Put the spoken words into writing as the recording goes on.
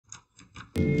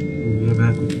ये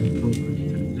बैग कुछ कंट्रोल करनी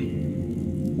चाहिए।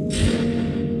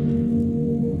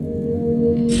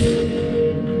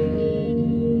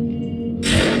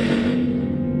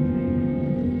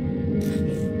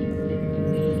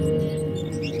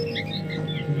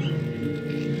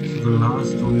 The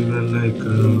last we were like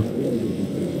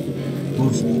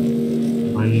pushed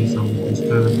by some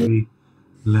monster and we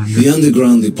landed. The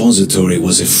underground depository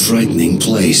was a frightening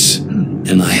place,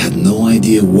 and I had no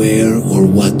idea where or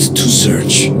what to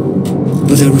search.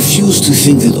 But I refused to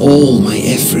think that all my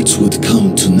efforts would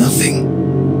come to nothing.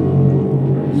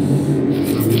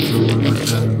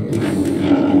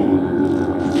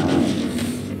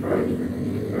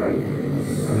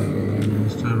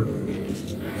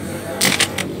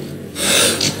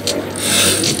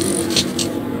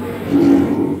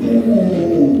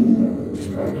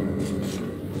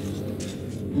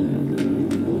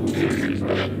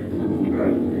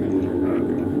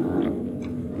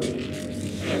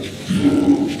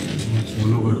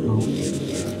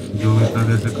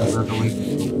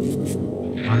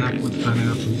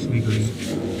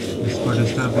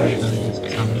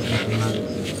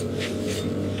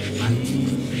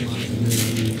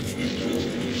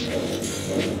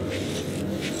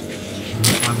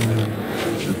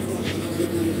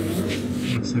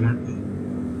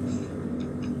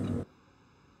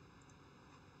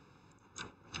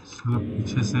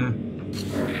 पीछे से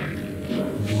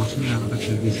watch नहीं आ रहा था,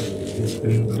 खिड़की से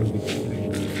screen पर दिख रही है।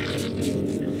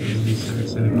 साइड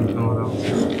से निकलता हो रहा हूँ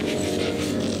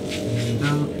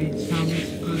मेरा पीछा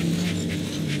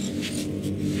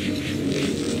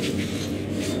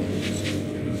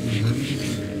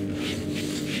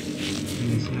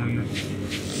नीचे आ गया।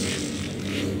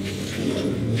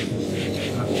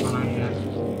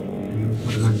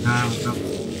 ऊपर गड्ढा है, मतलब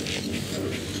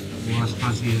वो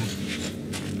आसपास ही है।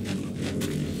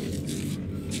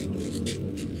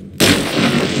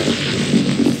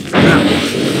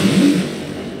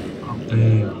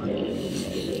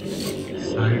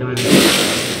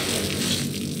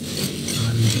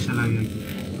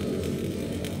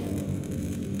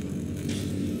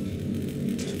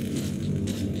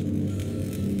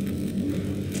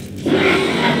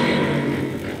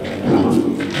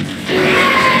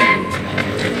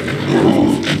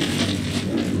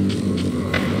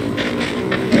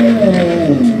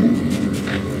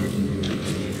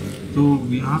 तो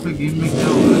यहाँ पे गेम में क्या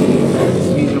हो रहा है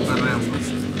कि जो कर रहे हैं हम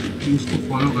कि उसको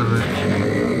फॉलो कर रहे हैं,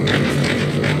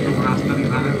 तो रास्ता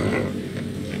दिखा रहे हैं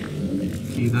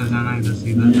कि इधर जाना, इधर से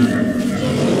इधर जाना,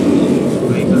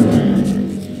 वही कर रहे हैं।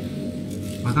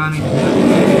 पता नहीं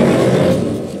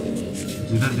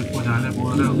जिधर जिसको जाने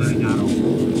बोल रहे हैं उधर ही जा रहा हूँ।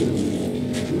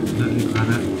 इधर दिखा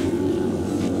रहा है,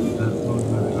 इधर तो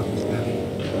जाने का कुछ नहीं,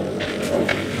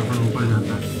 अपन ऊपर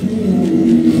जाता है।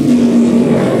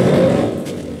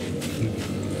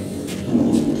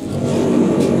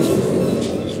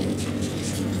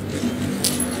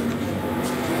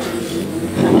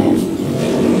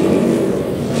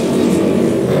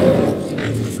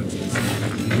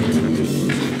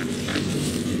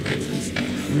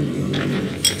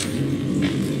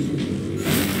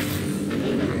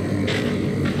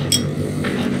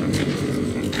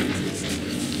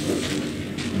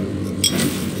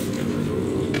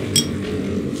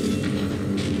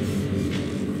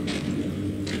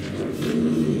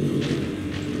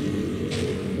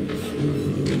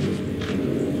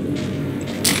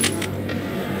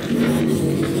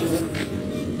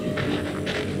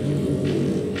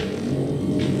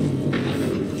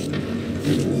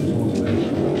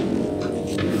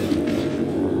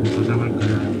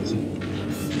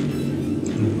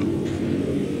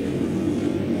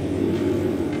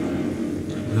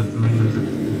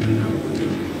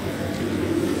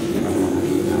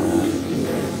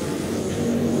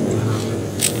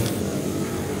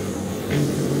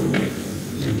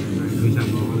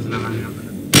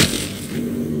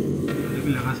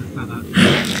 लगा सकता था।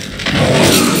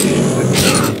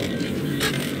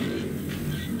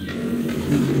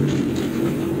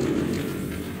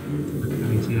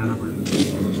 नीचे जाना पड़ेगा।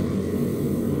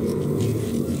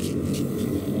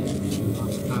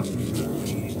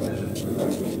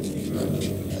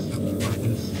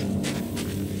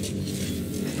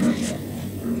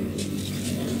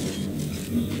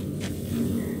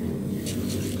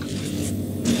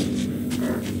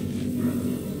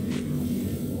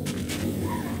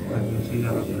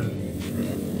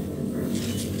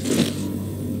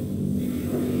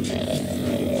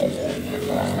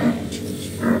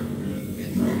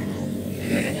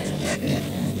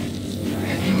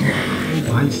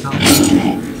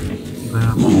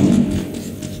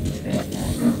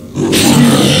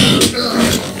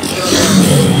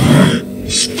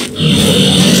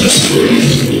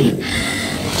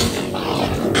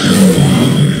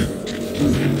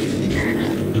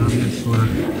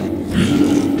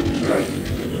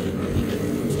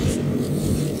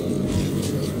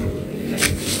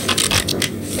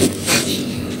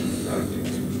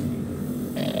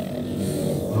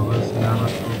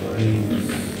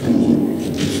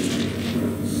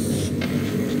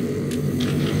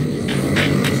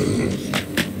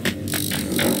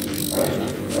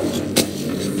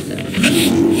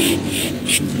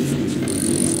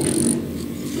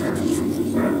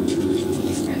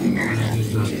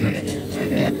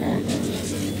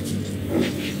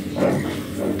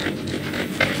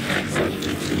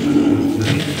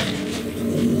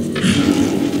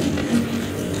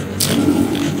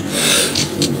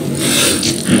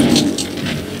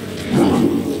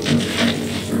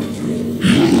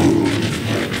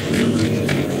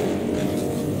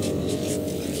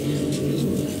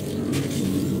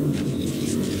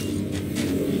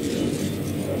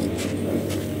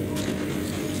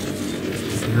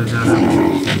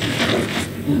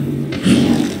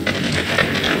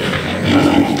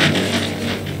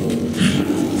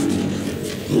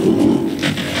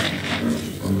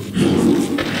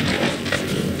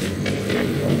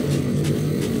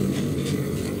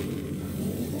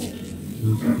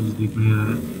 दिख नहीं रहा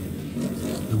है,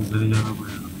 तो उधर ही जाना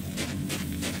पड़ेगा।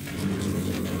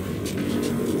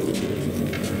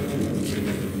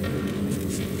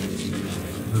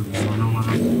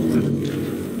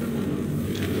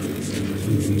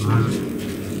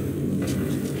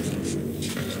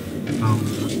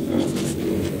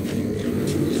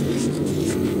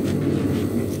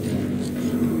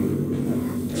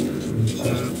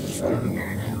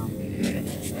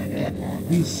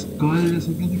 इस कमरे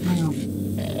जैसे क्या दिख रहा है?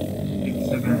 एक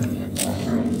सेकंड,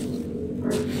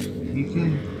 ठीक है।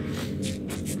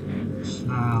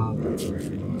 अच्छा,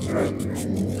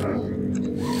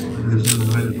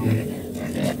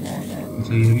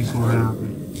 अच्छा ये भी सो रहा है यहाँ पे,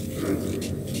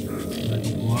 तो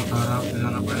बहुत आराम से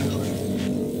जाना पड़ेगा।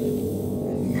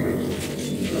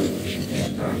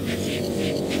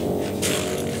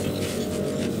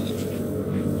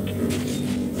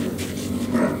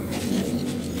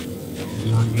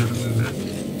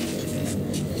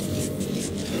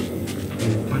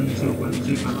 ऊपर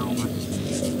नीचे कर रहा हूँ मैं।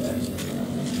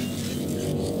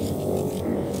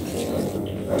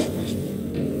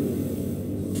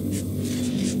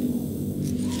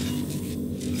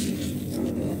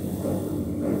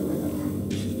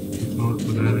 और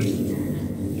खुद नहीं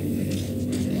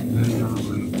जाना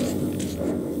पड़ेगा।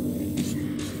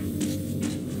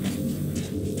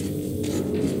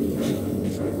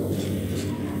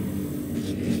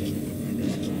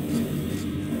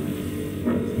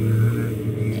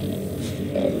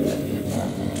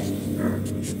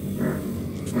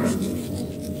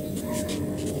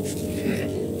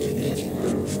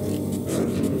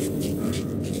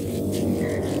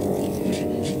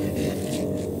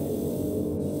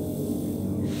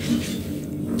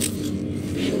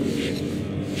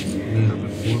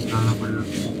 जाना पड़ेगा।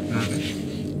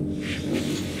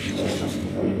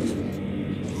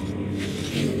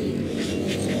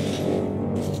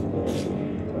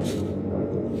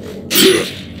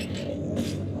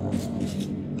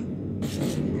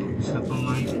 इससे तो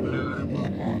नहीं पड़ेगा।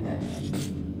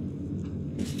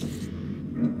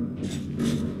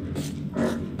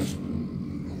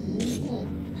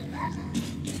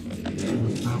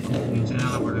 नीचे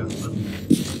जाना पड़ेगा।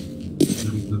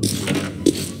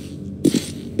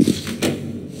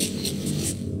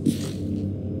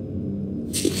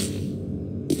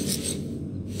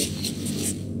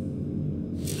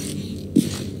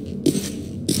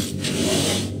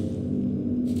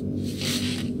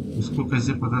 उसको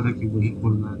कैसे पता था कि वही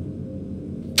खोलना है?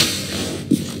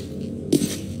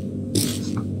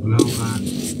 सब खुला हुआ है।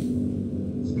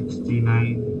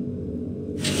 69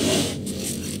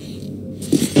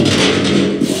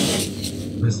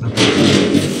 वैसा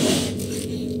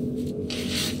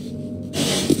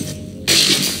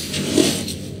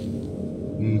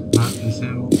इसे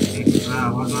एक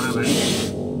आवाज आ रहा है भाई,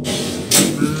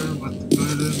 मत कर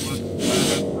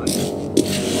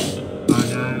आ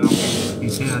जाएगा,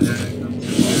 पीछे आ जाएगा।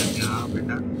 क्या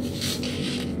बेटा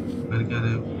कर क्या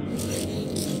रहे हो?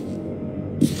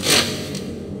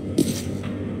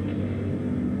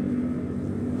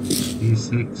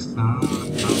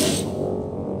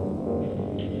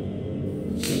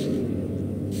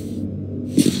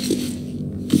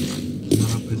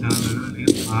 पहचान लगा,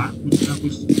 लेकिन बाहर कुछ ना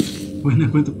कुछ कोई ना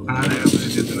कोई तो खड़ा रहेगा मेरे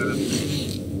जैसे लगा।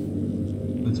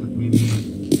 अच्छा कोई नहीं है।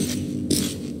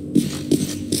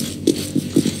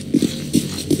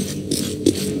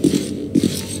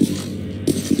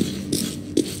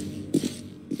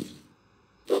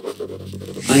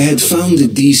 I had found the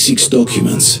D6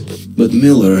 documents, but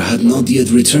Miller had not yet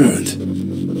returned.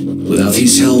 Without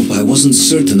his help, I wasn't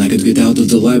certain I could get out of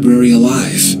the library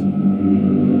alive.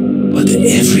 But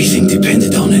everything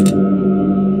depended on it.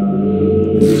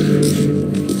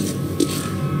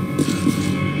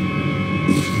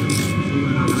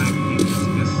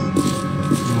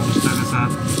 के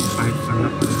साथ fight करना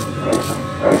पड़ेगा।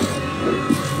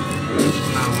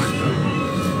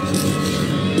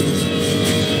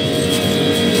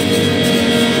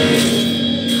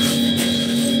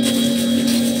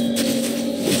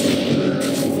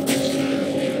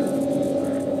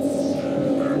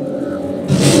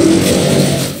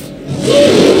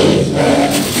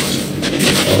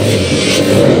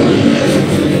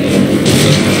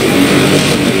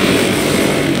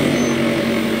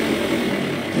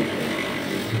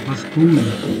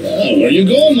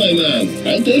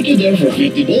 I'll take you there for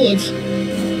 50 bullets.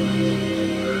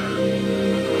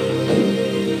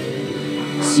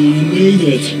 So you made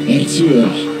it, Artyom.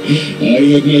 I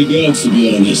had my doubts, to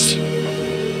be honest.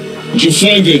 Did you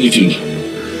find anything?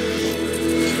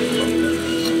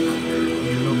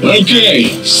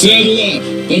 Okay, saddle up.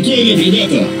 Спокойно,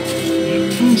 ребята.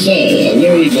 So,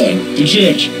 where are we going? To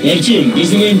church. Artyom, does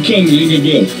the name Khan ring a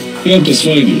bell? Help us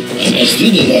find you. I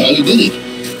still don't know how we did it.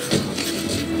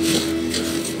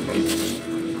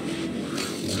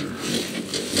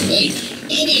 Hey,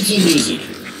 how about some music?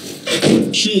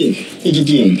 Sure, put it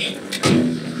on.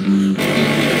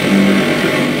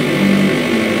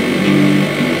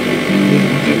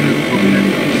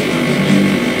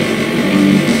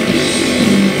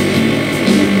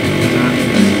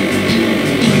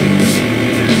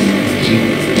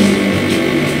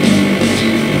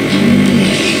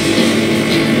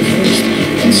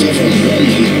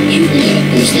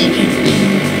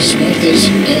 Sparta's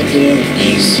outdoor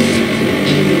base.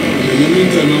 In the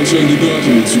meantime, I'll check the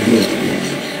documents you brought.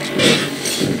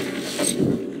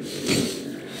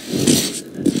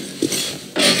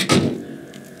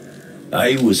 I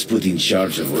was put in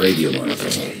charge of radio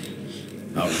monitoring.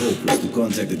 Our hope was to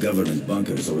contact the government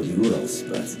bunkers over the Urals,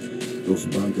 but those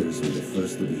bunkers were the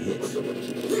first to be hit.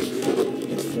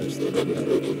 At first, they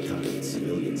were target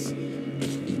civilians.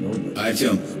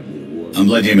 Artyom, I'm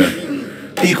Vladimir.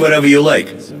 Pick whatever you like.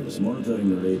 So I was monitoring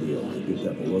the radio. I picked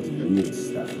up a lot of weird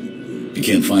stuff. You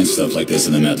can't find stuff like this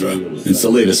in the metro. It's the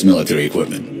latest military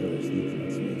equipment.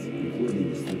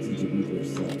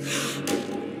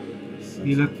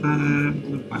 ये लगता है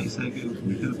मतलब bicycle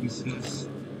metal pieces.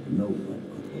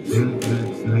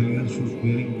 Shoes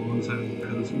bearing walls and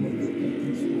metals.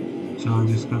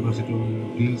 Charges capacity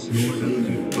deals lower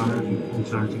energy fire before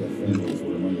charging.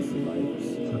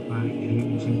 Supply heavy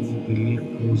machines with delayed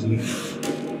close range.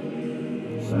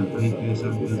 IPS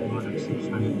and does not accept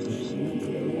silences.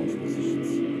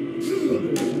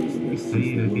 सही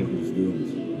है क्या?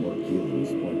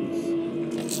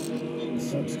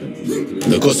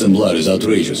 The cost in blood is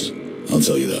outrageous. I'll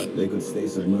tell you that. They could stay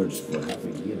submerged for half a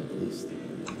year at least.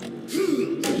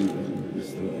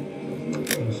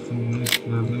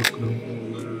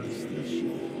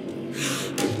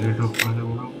 Rate of fire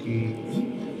हुआ कि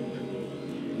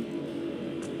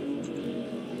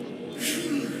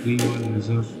 3-1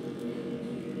 reserve.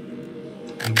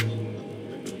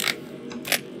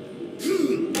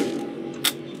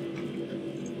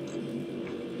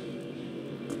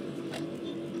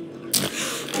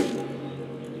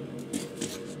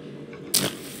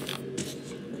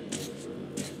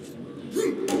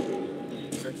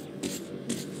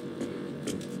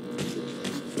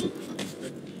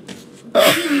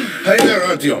 Hey there,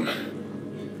 Artyom.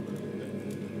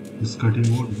 It's cutting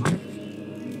wood, huh?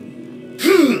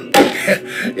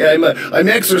 Yeah, I'm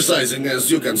exercising, as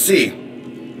you can see.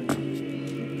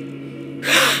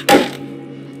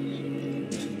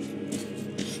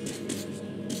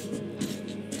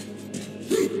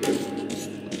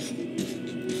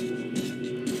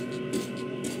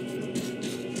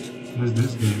 Where's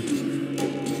this guy?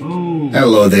 Oh!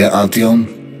 Hello there, Artyom.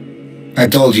 I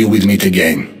told you we'd meet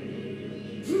again.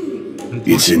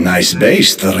 It's a nice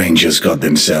base the Rangers got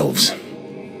themselves.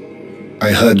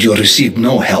 I heard you received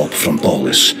no help from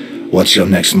Polis. What's your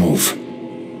next move?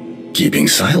 Keeping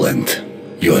silent,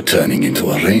 you're turning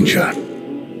into a Ranger.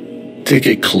 Take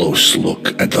a close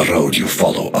look at the road you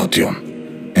follow, Artyom,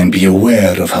 and be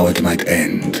aware of how it might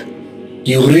end.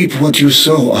 You reap what you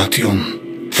sow,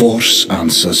 Artyom. Force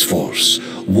answers force.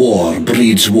 War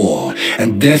breeds war,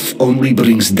 and death only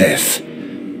brings death.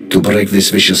 To break this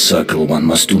vicious circle, one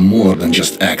must do more than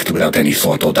just act without any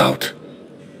thought or doubt.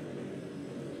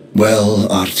 Well,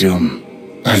 Artyom,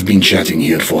 I've been chatting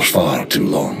here for far too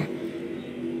long.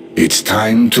 It's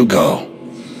time to go.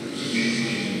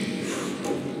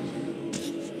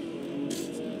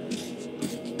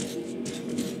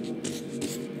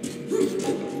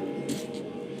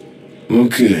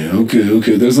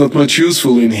 Okay. There's not much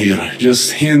useful in here.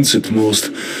 Just hints at most.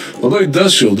 Although it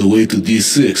does show the way to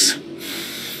D6.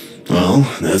 Well,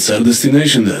 that's our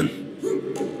destination then.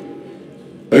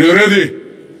 Are you ready?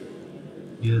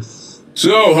 Yes.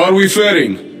 So, how are we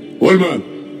faring? Old man,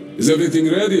 is everything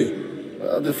ready?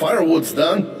 The firewood's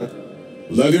done.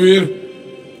 Vladimir?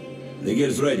 The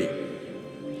gear's ready.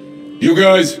 You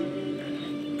guys?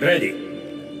 Ready.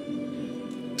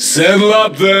 Saddle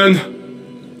up then.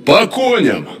 По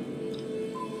коням.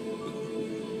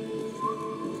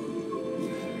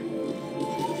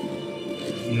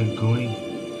 We are going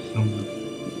somewhere.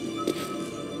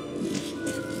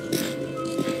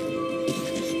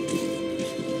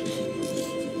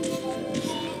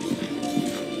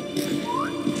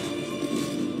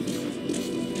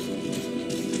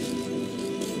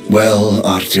 Well,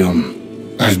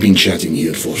 Artyom, I've been chatting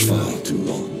here for far too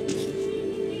long.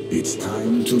 It's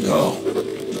time to go.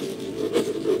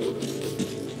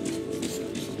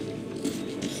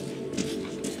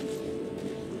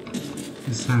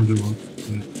 It's time to go.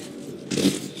 Yeah.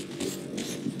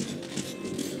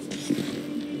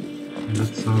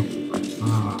 Let's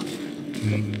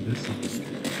okay, this one.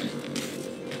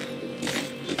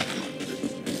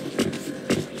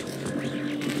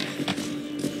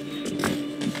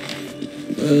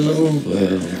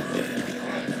 Well.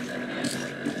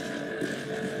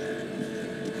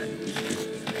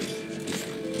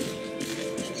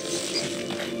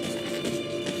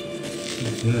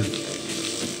 Yes.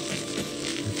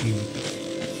 I think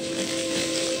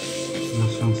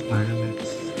that's from REDUX.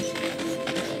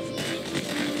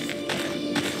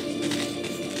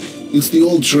 It's the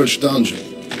old church dungeon.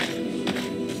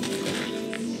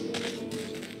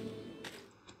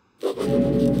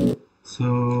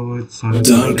 So it's on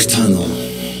Dark tunnel,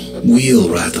 wheel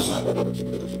rattle,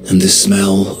 and the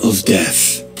smell of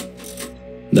death.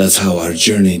 That's how our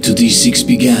journey to D6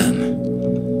 began.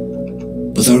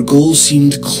 But our goal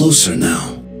seemed closer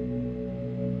now.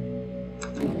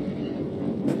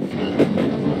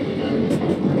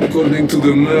 According to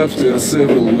the map, there are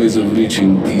several ways of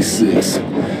reaching D6.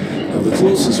 Now, the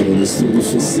closest one is through the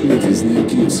facilities near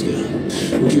Kievska.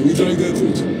 Okay, we try that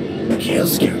route.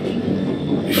 Kievska?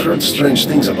 We've heard strange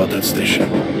things about that station.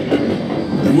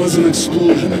 There was an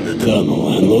explosion in the tunnel,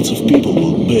 and lots of people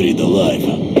were buried alive.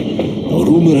 Now,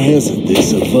 rumor has it they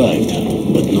survived,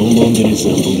 but no longer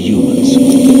resemble humans.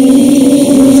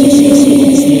 Also, see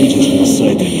several stages were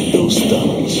sighted in those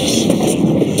tunnels. Some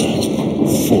kind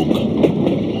of fog.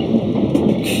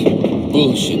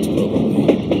 Bullshit,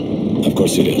 probably. Of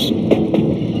course it is.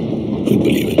 Could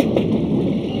believe it.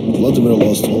 Vladimir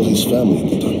lost all his family in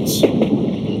the tunnels.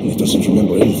 And he doesn't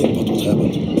remember anything about what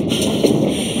happened.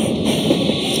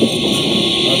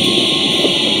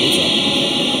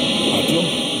 Artyom?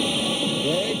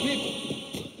 Hey, people!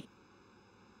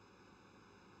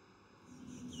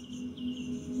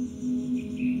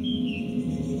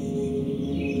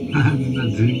 I'm in the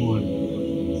dream world.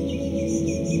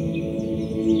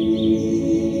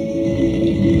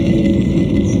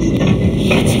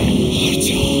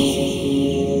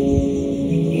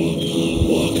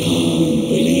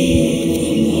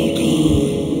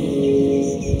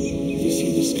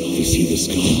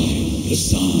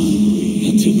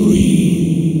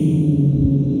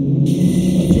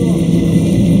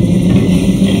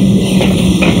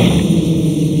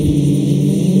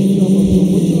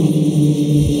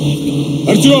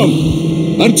 Artyom!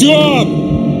 Artyom!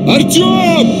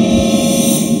 Artyom!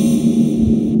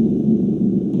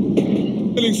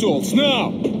 Killing souls,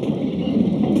 now!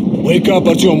 Wake up,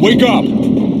 Artyom, wake up!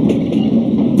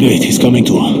 Great, he's coming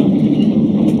to.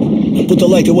 Put the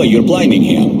light away, you're blinding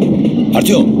him.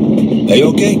 Artyom, are you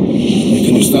okay?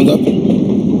 Can you stand up?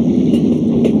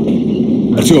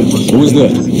 Artyom, who is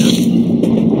that?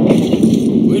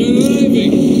 We're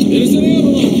arriving! There's an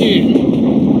avalanche here!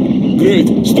 Great,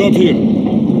 stop here.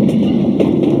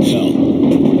 Hell,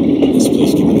 this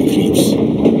place giving me creeps.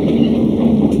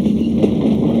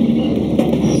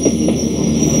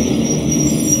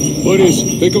 Boris,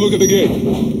 take a look at the gate.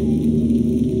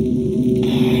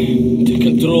 The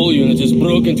control unit is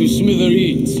broken to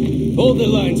smithereens. All the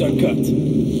lines are cut.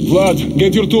 Vlad,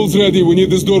 get your tools ready, we need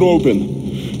this door open.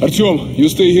 Artyom, you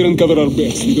stay here and cover our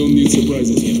backs. We don't need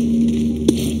surprises here.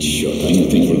 Sure, I don't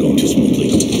think we're going too smoothly.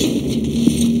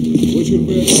 Watch your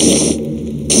back.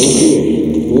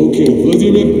 Okay,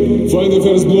 Vladimir, find the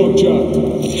first block chart.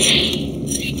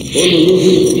 Olga, look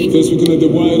here. First we connect the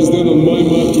wires, then on my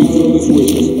map we throw the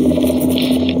switches.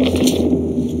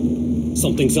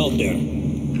 Something's out there.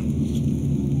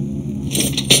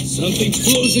 Something's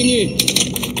closing in.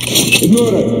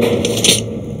 Ignore it.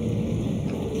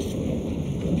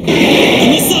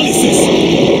 Analysis!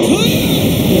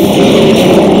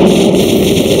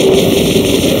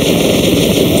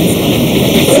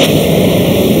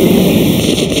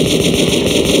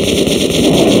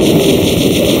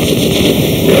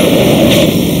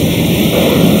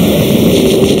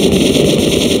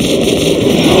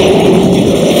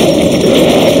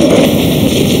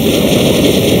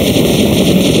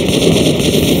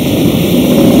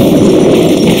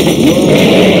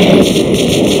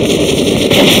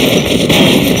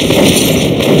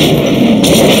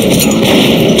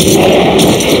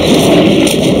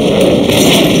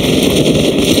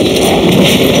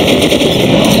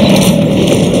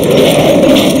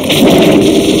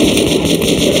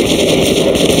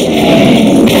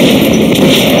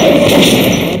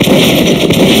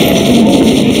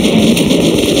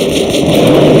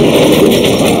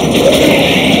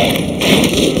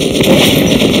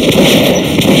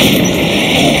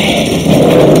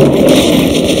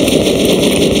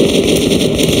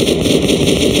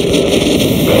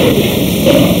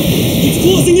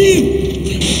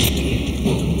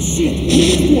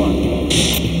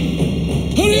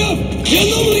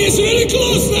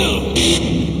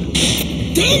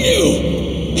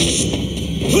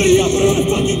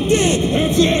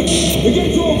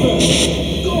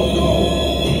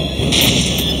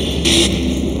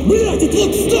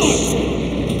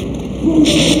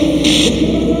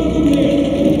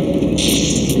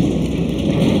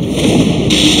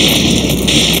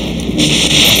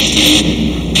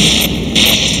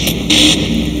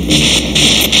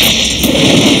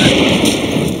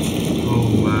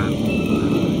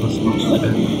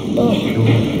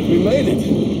 We made it.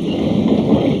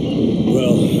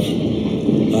 Well,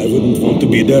 I wouldn't want to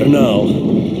be there now.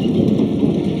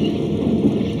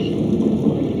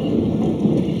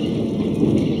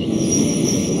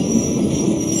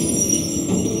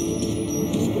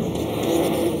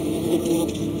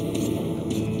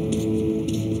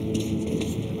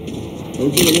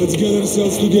 Okay, let's get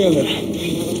ourselves together.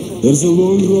 There's a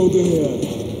long road ahead.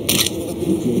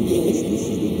 Okay, guys, this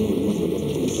is the door.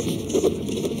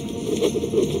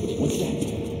 What's that?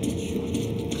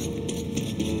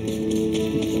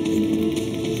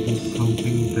 There's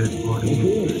something dead body.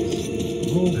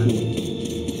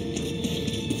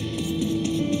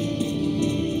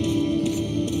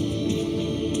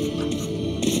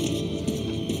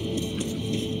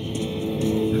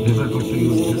 I never got to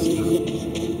use this now.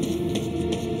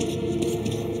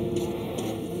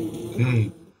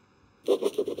 Okay,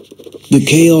 The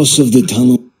chaos of the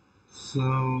tunnel. so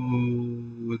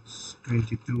it's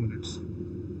 22 minutes.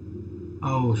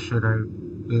 Oh, should I?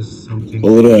 There's something.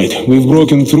 Alright, we've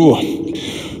broken through.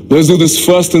 Let's do this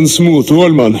fast and smooth.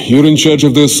 Rollman, you're in charge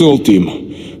of the assault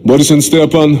team. Boris and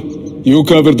Stepan, you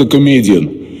cover the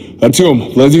comedian.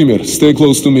 Artyom, Vladimir, stay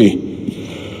close to me.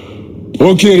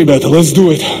 Okay, ребята, let's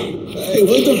do it. Hey,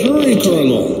 why the hurry,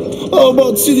 Colonel? How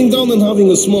about sitting down and having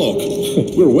a smoke?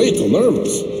 We're way too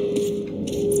nervous.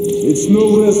 It's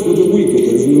no rest for the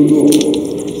wicked, as you know.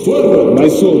 Forward, my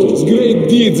soldiers, great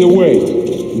deeds await.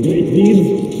 Great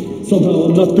deeds? Somehow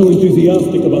I'm not too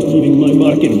enthusiastic about leaving my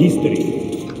mark in history.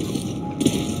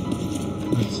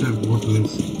 Let's say what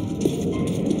is.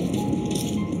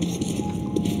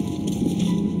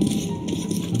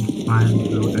 Fine,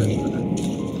 loading.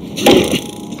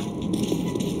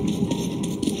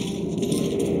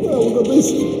 Well, look at this.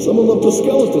 Someone left a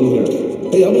skeleton here.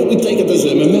 Hey, how about we take it as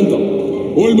a memento?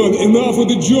 Ullman, enough with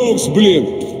the jokes, blin.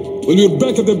 When we're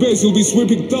back at the base, you'll be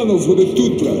sweeping tunnels with a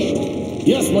toothbrush.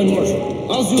 Yes, my marshal.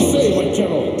 As you say, my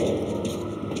general.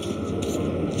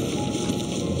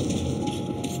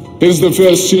 Here's the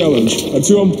first challenge.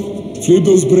 Artyom, flip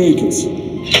those breakers.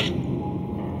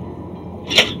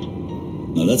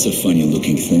 Now that's a funny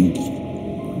looking thing.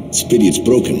 It's a pity it's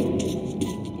broken.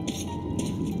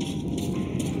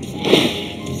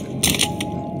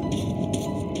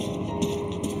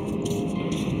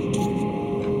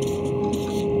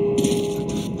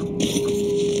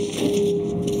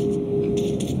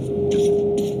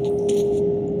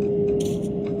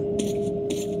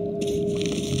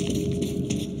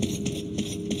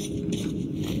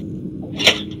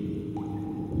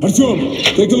 Artyom,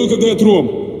 take a look at that room.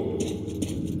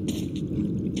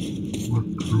 What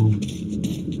room?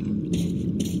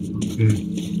 Okay.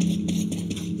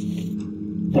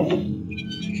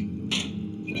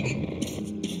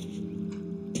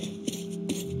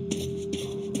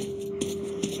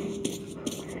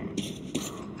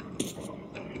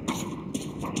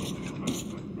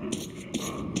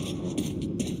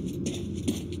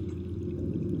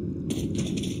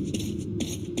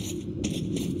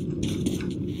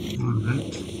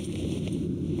 Alright.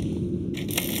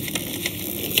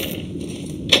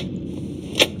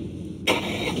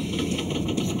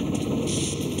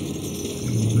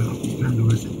 Now we can do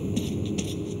it.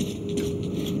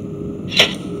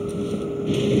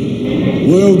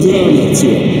 Well done,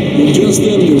 Artyom. You just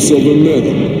earned yourself a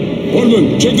medal.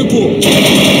 Ullman, check the pool.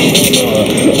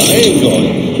 I ain't going.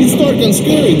 It's dark and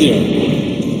scary there.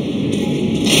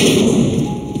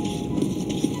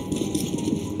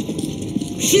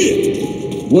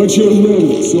 Shit! Watch your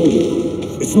language, soldier.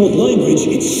 It's not language,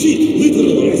 it's shit.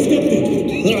 Literally, I stepped in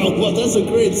it. Oh, well, that's a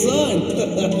great sign.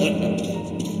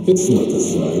 It's not a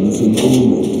sign, it's an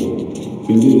omen. If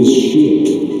it is shit,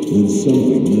 there's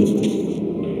something missing.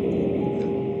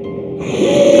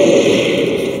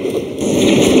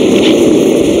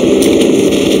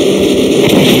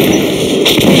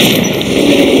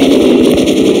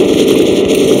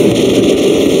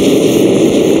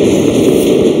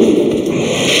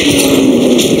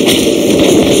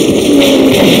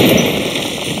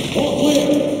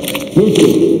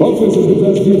 Offense is the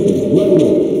best defense. Let me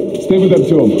know. Stay with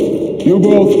Artyom. You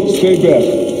both, stay back.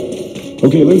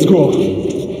 Okay, let's go.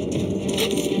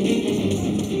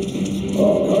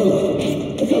 Oh, Carla,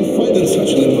 I can't fight in such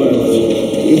an environment.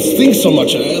 It stinks so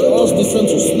much, I lost the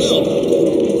sense of smell.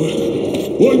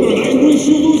 Ullman, I wish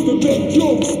you lose the bad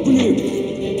jokes, please.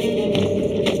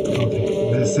 Okay.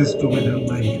 This is to be done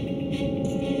by him.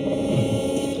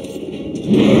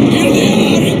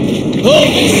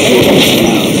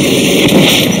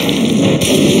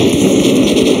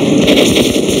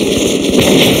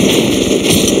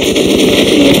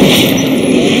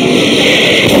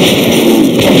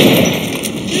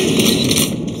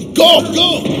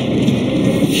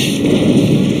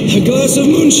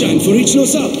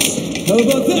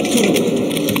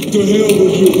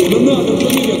 coming! Another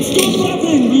comedian! Stop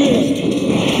laughing, блядь!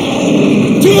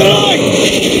 To the right!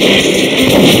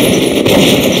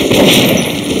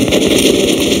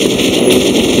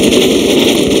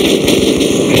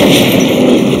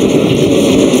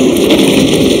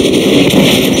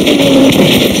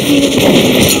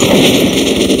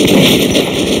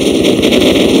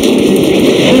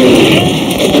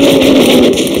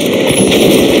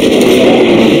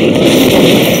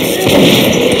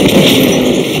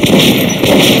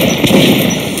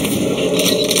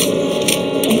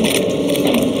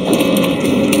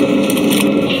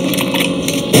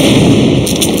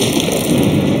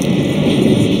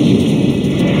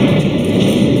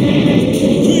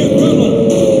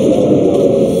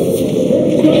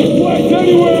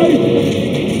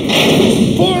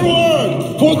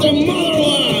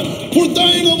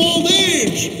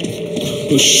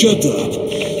 Oh, shut up.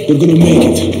 We're gonna make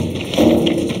it.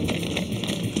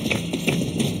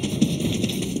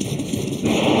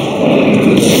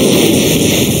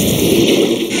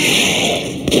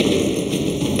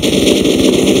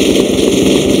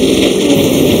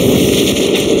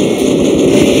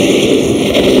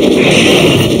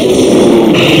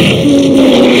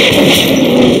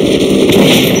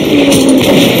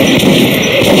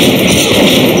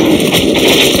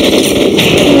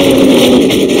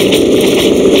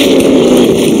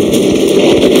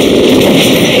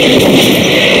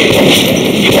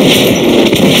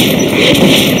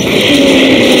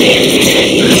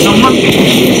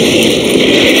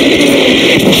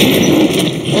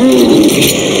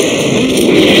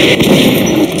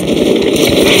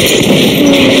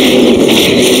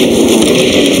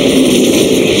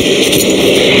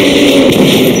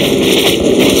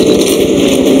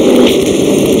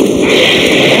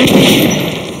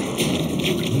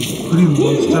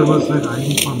 Monster was like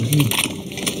hiding from me.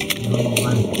 No,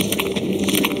 why?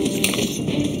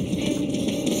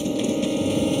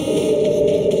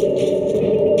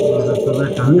 Was that the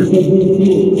right target?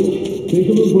 Take a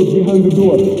look what's behind the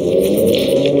door.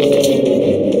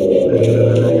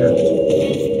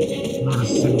 Not a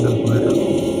single player.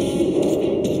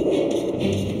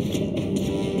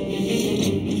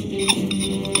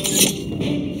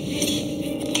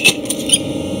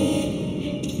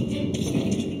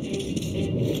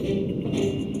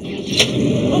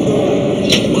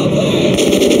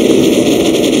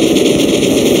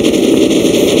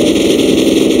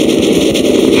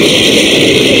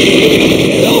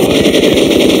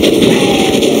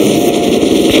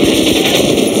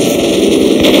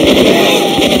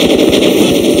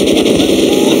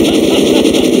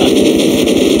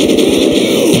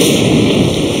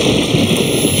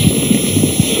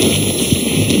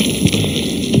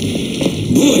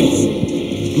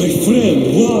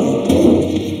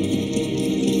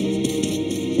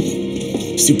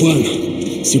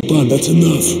 Stepan, that's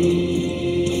enough.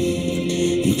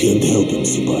 You can't help him,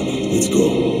 Stepan. Let's go.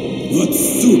 What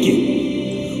suki?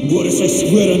 Boris, I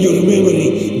swear on your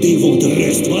memory, they won't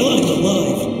rest while I'm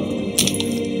alive.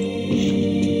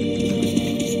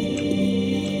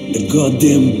 The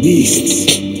goddamn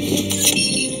beasts.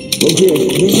 Okay,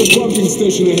 there's a pumping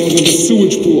station ahead and a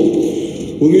sewage pool.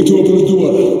 We'll need to open the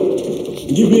door.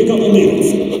 Give me a couple minutes.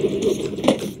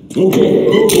 Okay,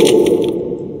 go.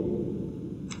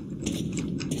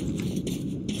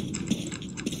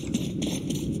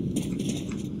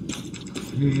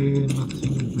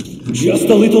 Just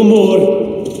a little more.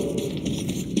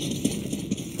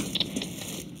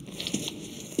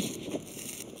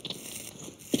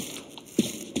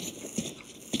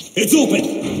 It's open.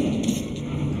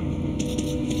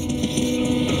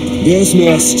 Gas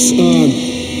masks on.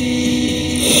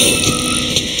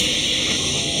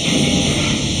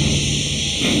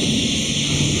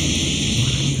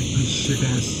 Shit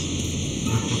ass.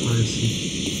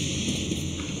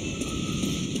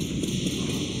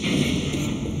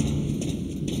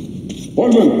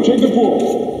 Orman, check the pool.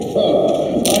 I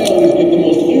always get the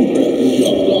most interesting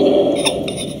jobs, don't I?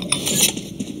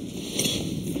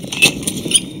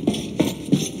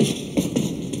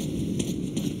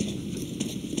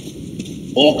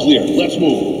 All clear. Let's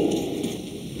move.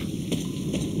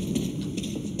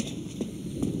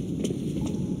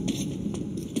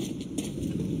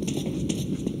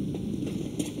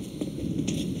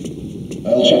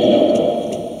 I'll check it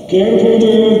out. Careful,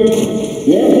 man.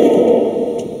 Careful.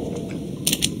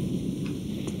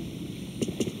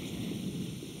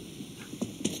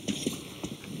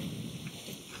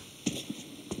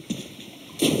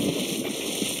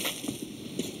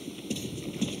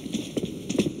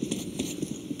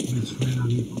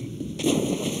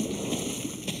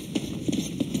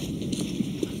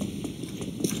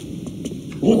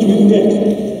 What do we do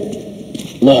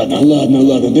next?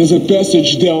 Ладно. There's a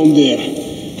passage down there.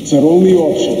 It's our only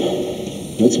option.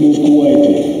 Let's move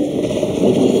quietly.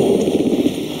 What was that?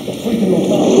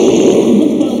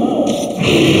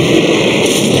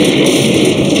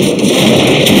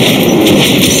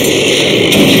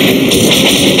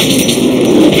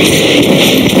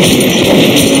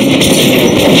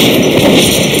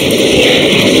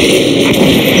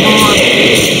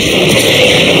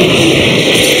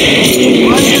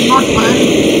 Why is it not firing?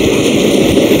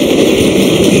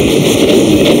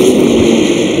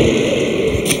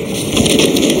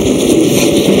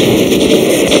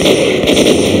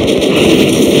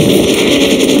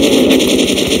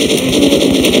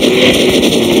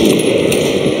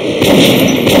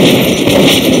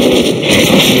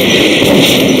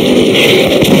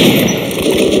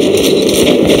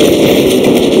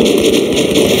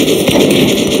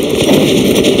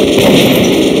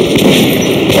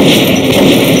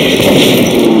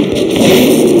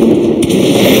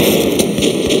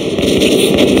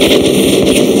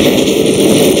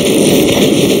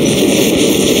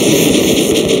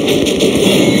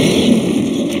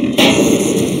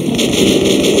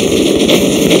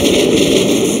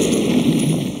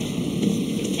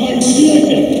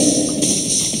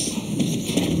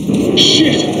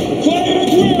 Shit! Fire at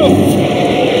will!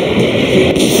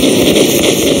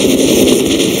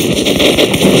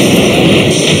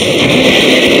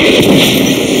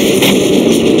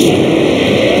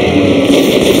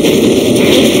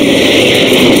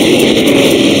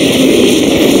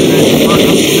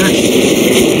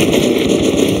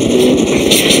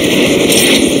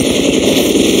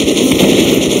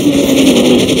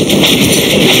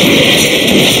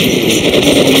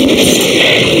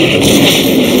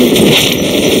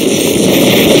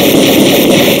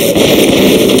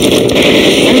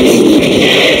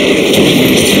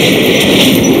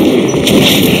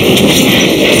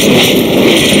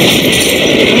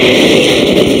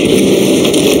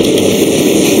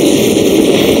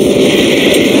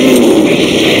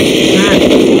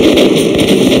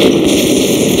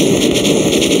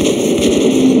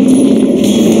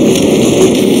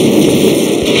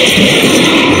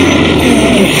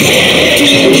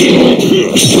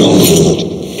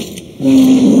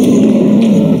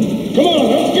 Come on,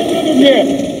 let's get out of here!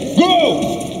 Go!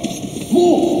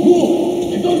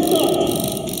 Move! And don't stop!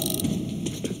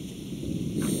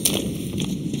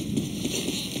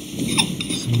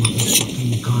 Some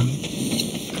motherfucking gun.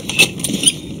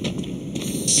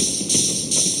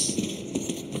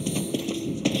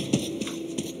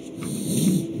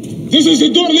 This is the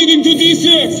door leading to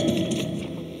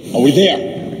D6! Are we there?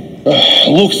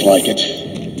 Looks like it.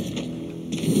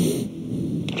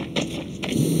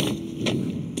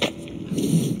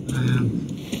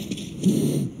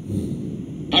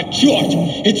 George,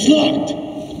 it's locked!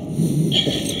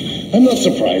 I'm not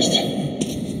surprised.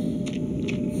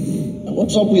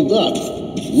 What's up with that?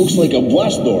 Looks like a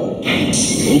blast door.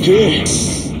 Okay,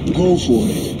 go for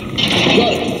it.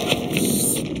 Got it!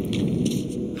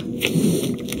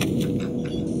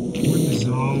 What is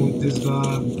wrong with this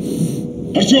guy?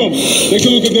 Artyom, take a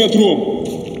look at that room.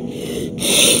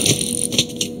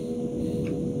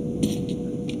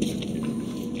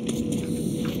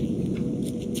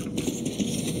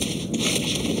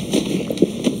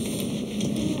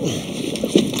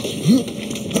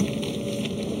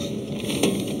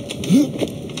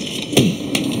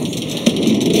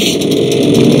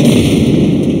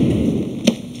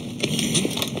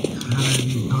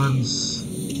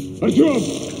 Artyom,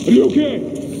 are you okay?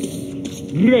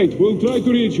 Great, we'll try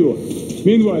to reach you.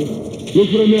 Meanwhile, look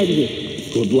for an exit.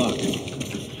 Good luck.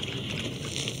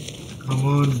 Come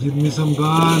on, give me some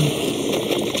gun.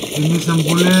 Give me some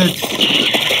bullets.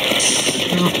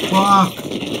 The fuck?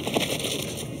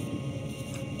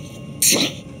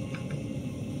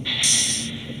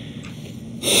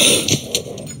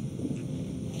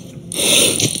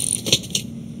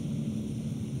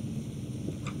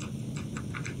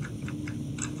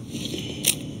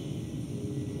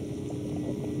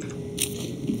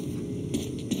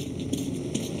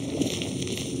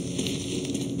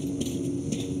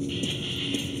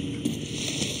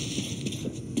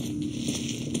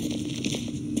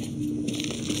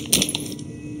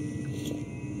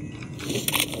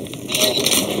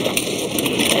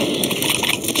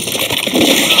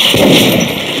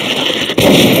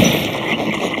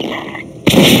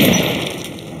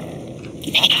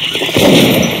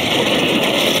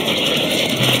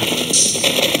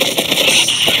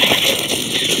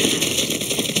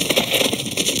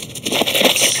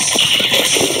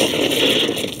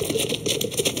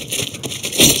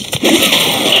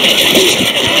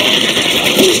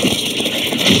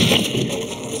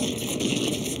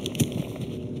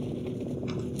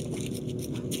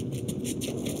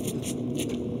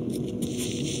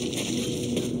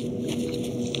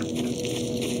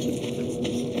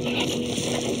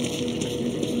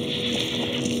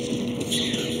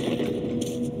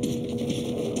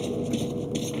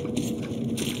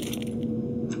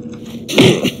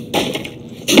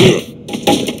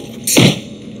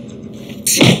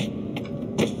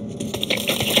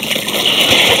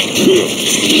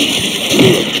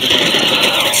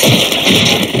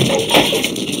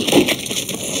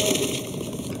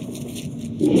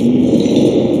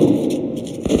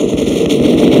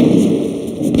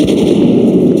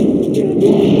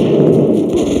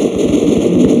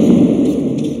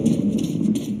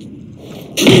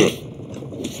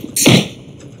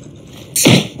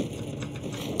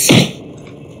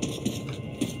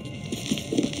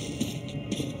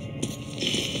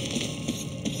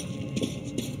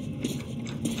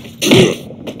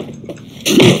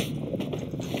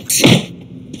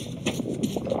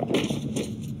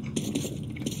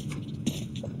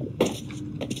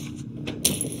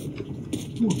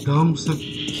 Who dumps a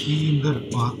key in their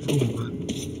bathroom, man?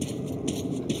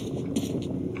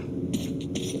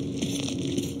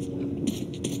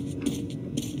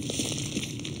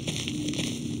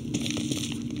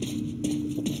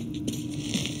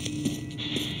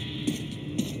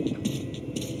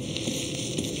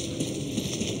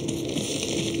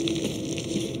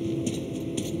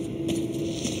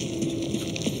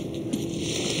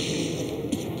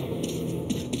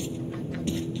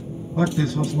 But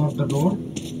this was not the door.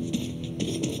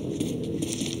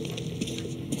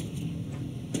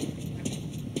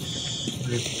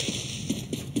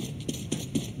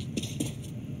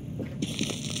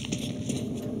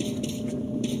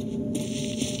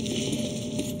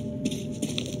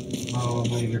 How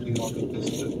am I getting out of this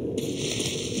thing?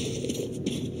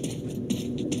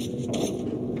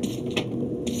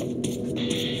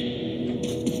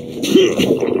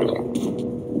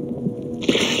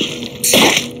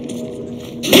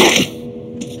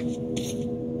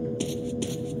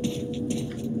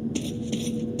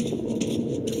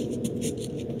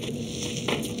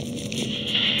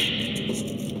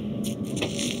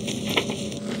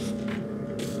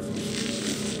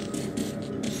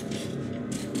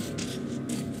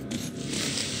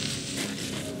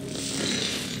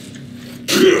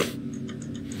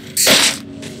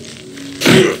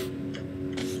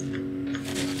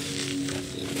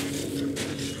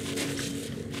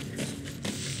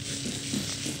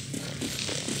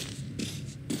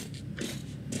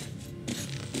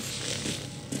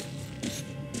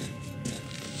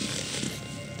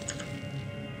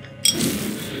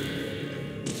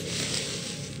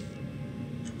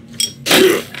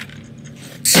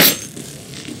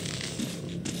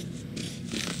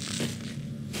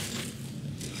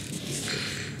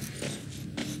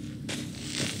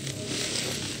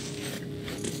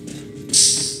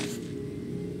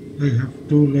 I have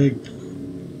to like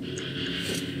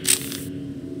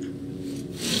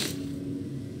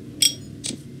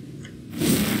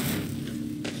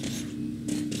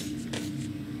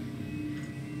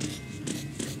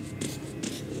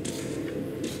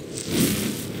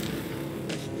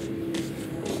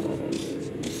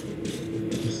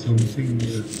something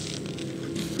here.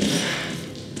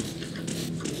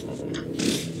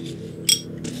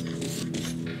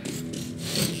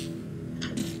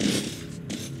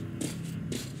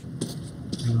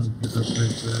 Get up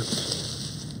like that.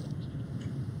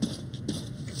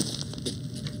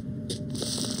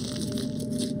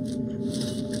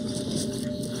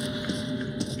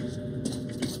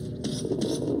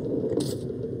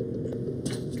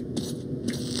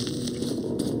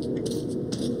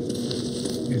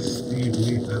 Yes, we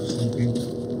have something.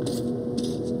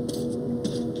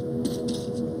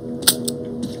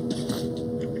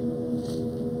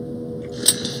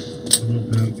 I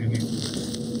don't have any.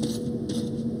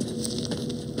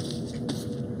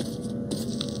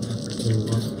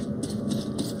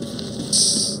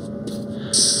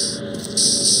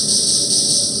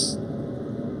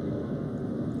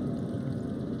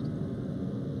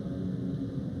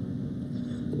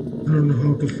 I don't know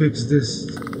how to fix this.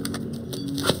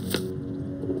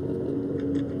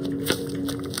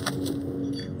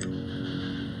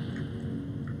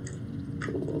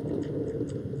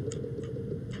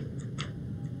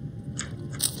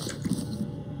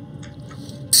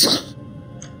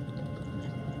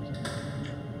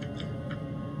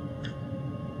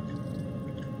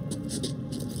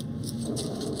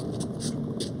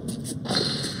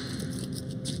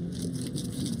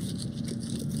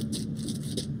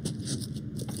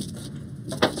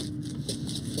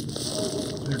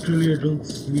 Literally, I don't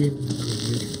see any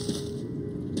video.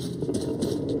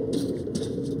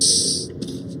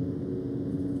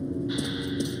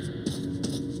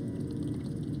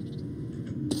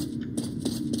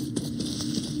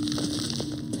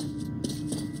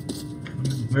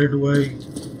 Where do I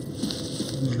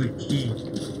use the key?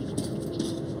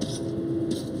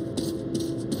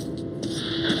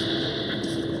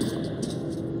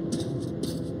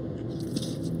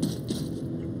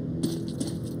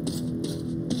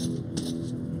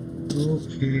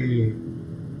 Okay.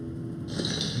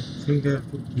 I think I have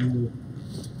to go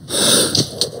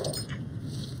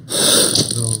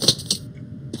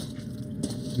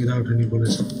without any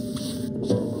bullets.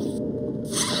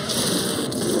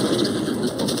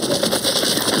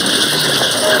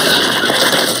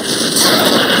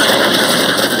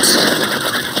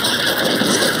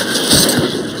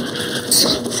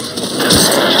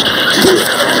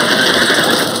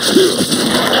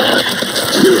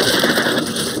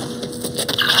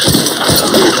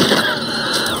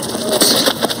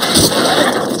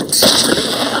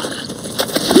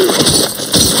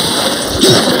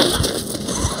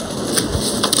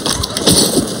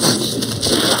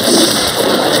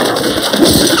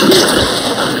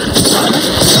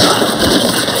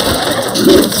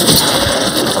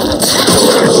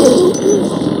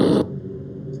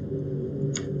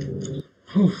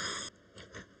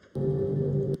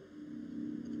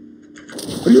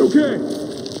 Are you okay?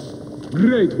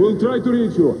 Great, we'll try to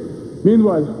reach you.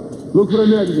 Meanwhile, look for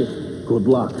an exit. Good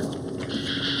luck.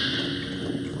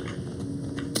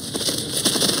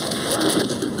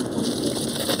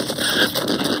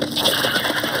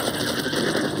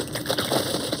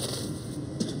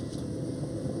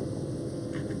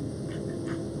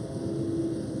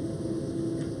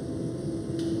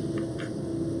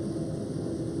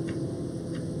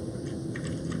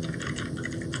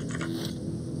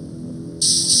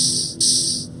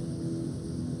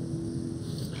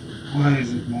 Why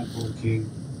is it not working?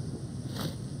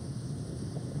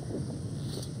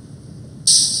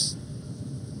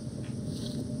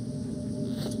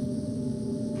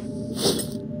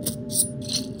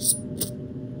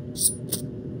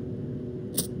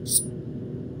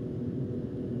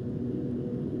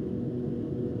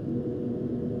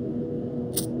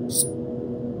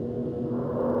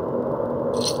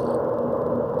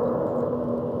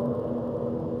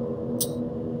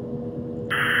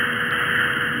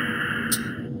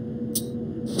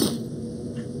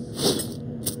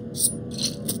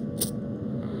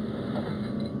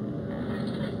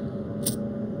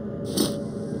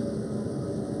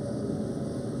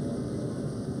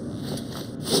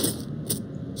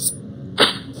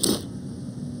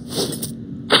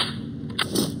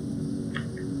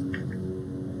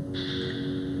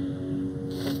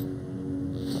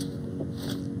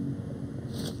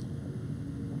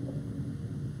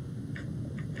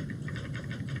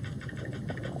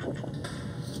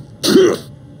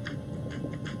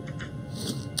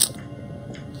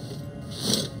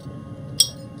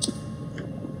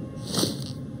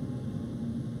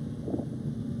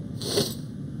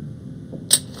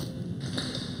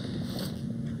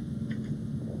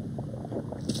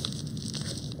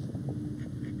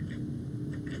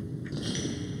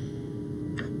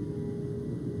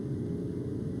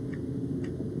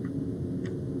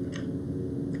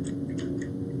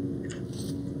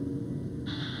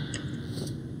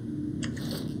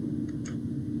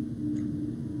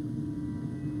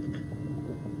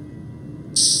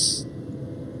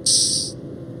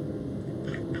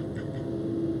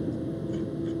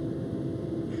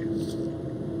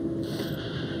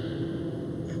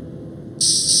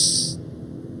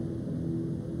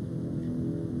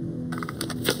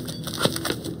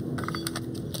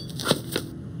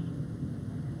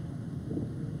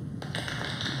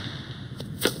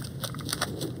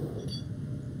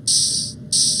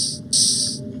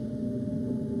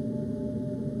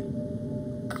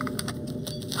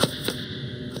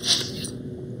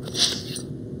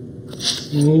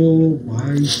 ओ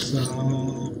भाई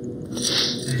साहब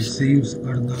ऐसे use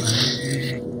करना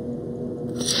है।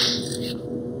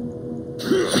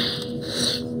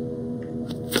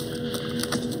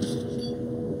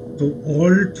 तो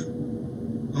Alt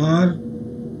R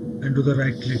and do the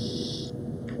right click,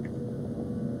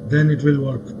 then it will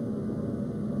work.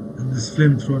 And this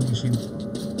flamethrower machine.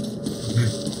 Okay,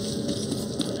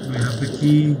 we have the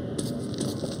key.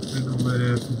 I know where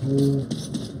I have to go.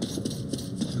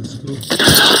 Let's go.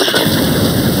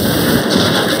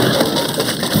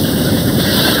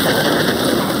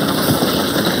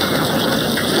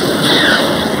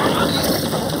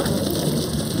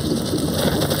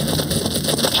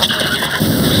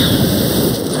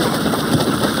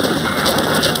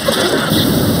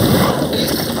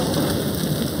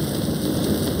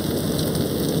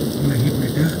 नहीं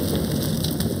बेटा,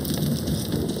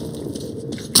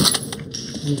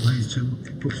 ओ भाई चलो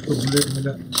कुछ तो बुलेट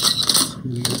मिला।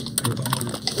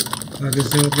 आगे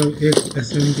से मतलब एक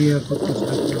SMG या कुछ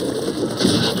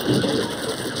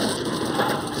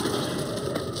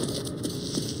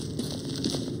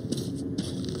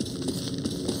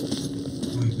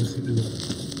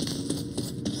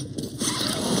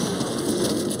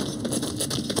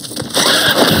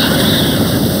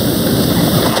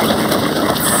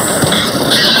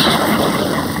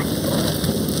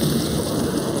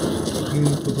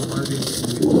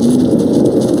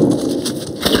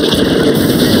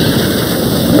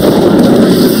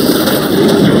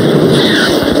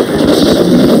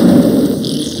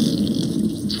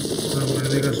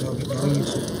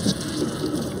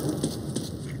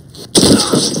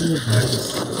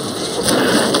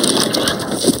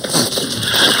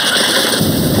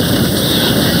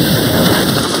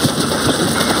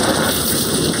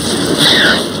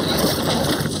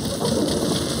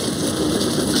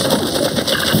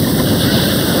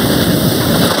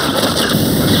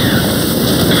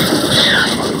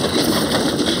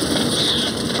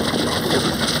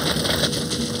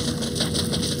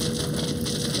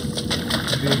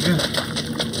ठीक है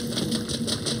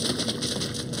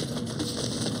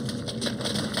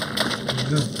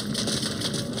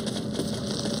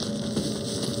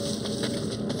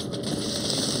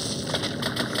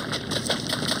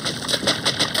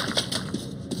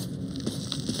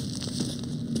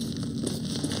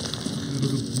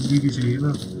भी चाहिए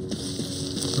ना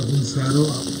तो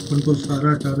अपन को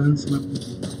सारा टर्न्स में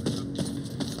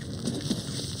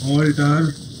ऑल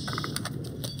टर्न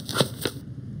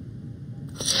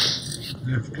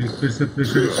लेफ्ट क्लिक फिर से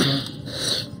प्रेशर इसका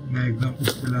मैं एकदम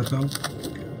उस पे लाता हूँ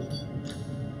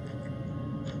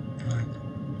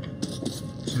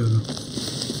चलो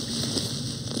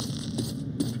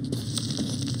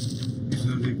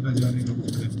इधर देखना जाने का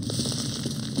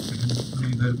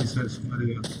इधर भी सर्च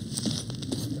मारेगा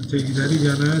अच्छा इधर ही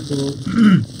जाना है तो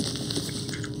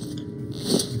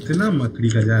इतना मकड़ी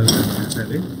का जाल करना है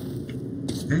पहले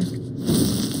हैं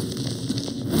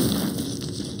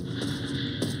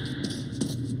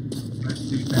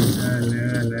मकड़ी का जाल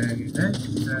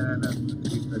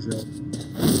मकड़ी का जाल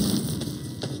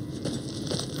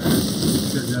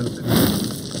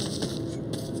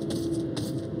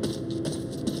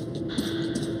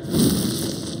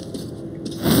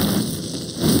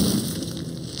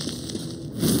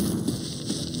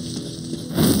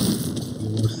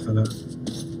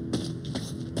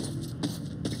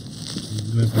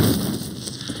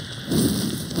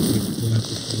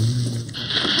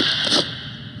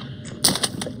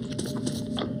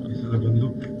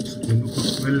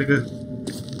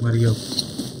Mario.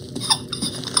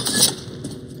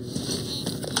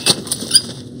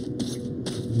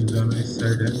 इस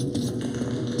साइड है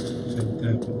चलते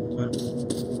हैं ऊपर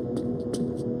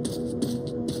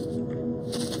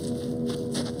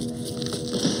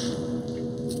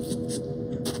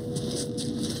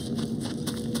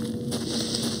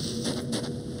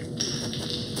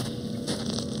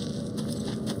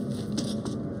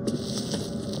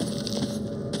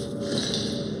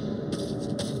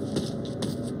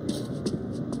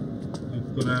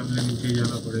नीचे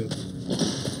जाना पड़ेगा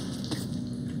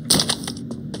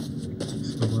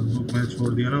इसका बंदूक मैं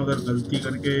छोड़ दिया ना उधर गलती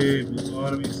करके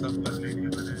और भी सब कर ले लिया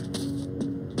मैंने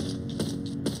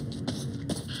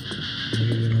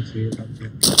नहीं लेना चाहिए था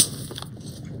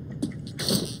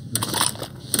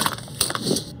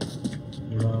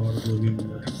थोड़ा और जो भी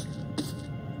मिला है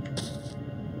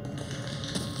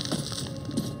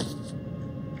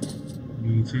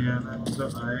नीचे जाना है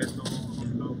मतलब आए तो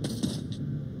हम लोग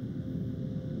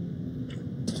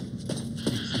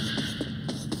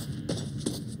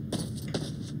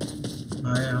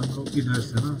आए हम लोग इधर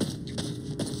से ना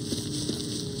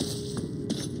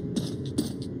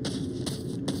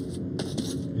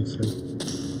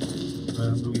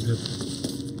हम लोग इधर से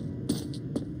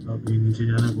अब ये नीचे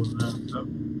जाना बोल रहा है मतलब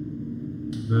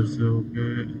इधर से होके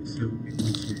इससे होके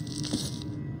नीचे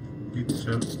ठीक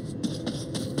चल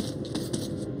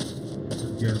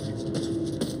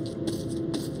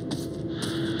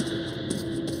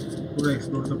पूरा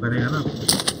एक्सप्लोर तो करेगा ना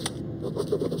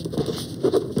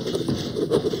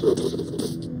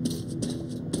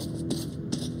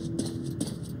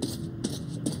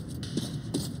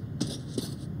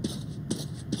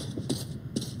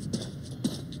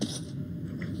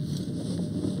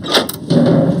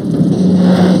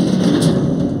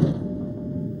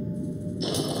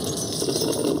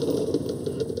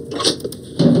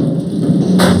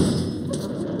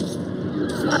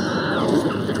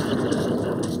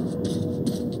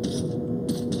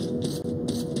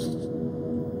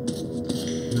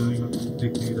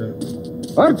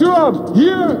Artyom,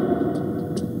 here!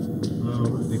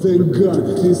 Thank God,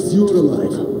 at least you're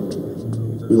alive.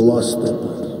 We lost them.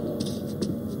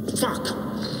 Fuck!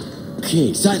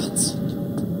 Okay, silence.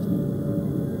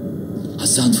 A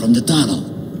sound from the tunnel.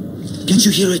 Can't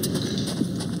you hear it?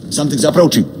 Something's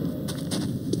approaching.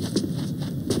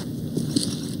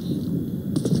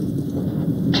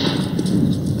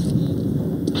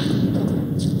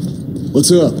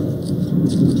 What's up?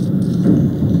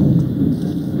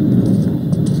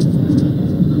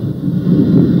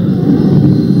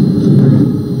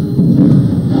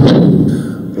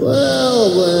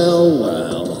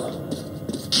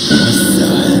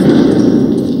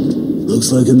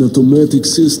 Looks like an automatic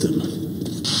system.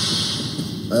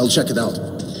 I'll check it out.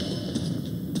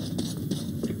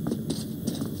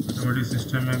 Automatic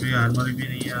system में भी armour भी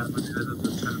नहीं है armour नहीं रहता तो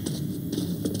अच्छा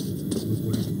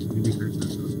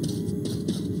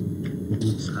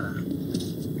बहुत सारा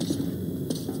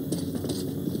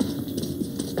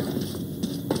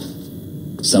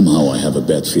Somehow I have a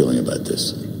bad feeling about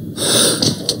this.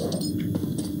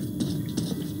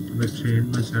 Train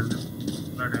में चढ़ने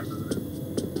कितना टाइम लग रहा है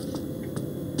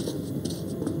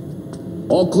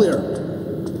All clear.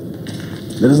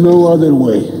 There's no other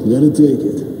way. Gotta take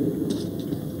it.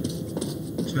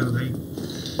 चल भाई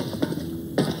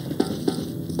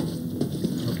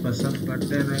अब पसंद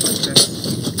करते हैं नहीं करते हैं,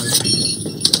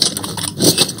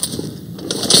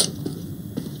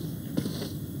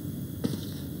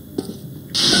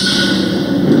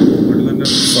 मतलब नहीं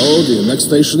है। So, the next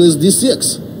station is D6.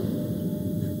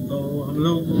 तो हम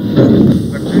लोग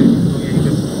करते हैं तो यही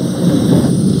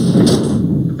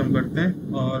खत्म करते हैं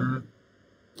और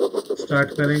स्टार्ट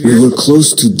करेंगे। We were close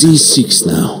to D6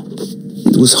 now.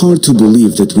 It was hard to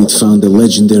believe that we'd found the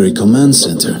legendary command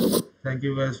center. Thank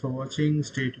you guys for watching.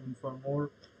 Stay tuned for more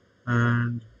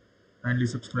and kindly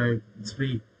subscribe. It's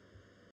free.